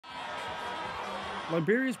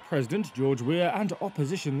Liberia's President George Weah and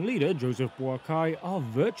opposition leader Joseph Boakai are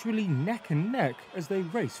virtually neck and neck as they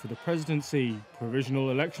race for the presidency, provisional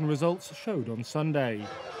election results showed on Sunday.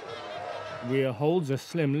 Weah holds a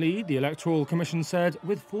slim lead, the Electoral Commission said,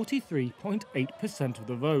 with 43.8% of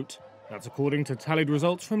the vote. That's according to tallied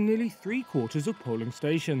results from nearly three-quarters of polling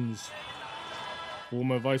stations.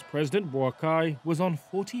 Former Vice President Boakai was on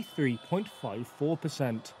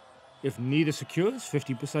 43.54%. If neither secures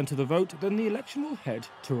 50% of the vote, then the election will head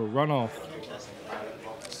to a runoff.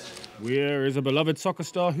 Weah is a beloved soccer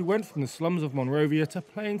star who went from the slums of Monrovia to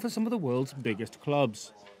playing for some of the world's biggest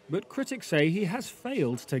clubs. But critics say he has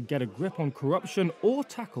failed to get a grip on corruption or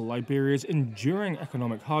tackle Liberia's enduring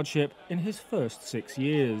economic hardship in his first 6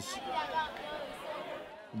 years.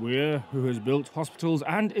 Weah, who has built hospitals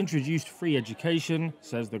and introduced free education,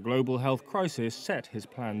 says the global health crisis set his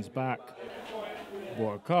plans back.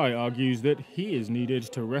 Boakai argues that he is needed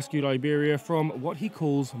to rescue Liberia from what he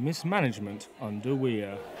calls mismanagement under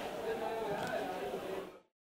Weah.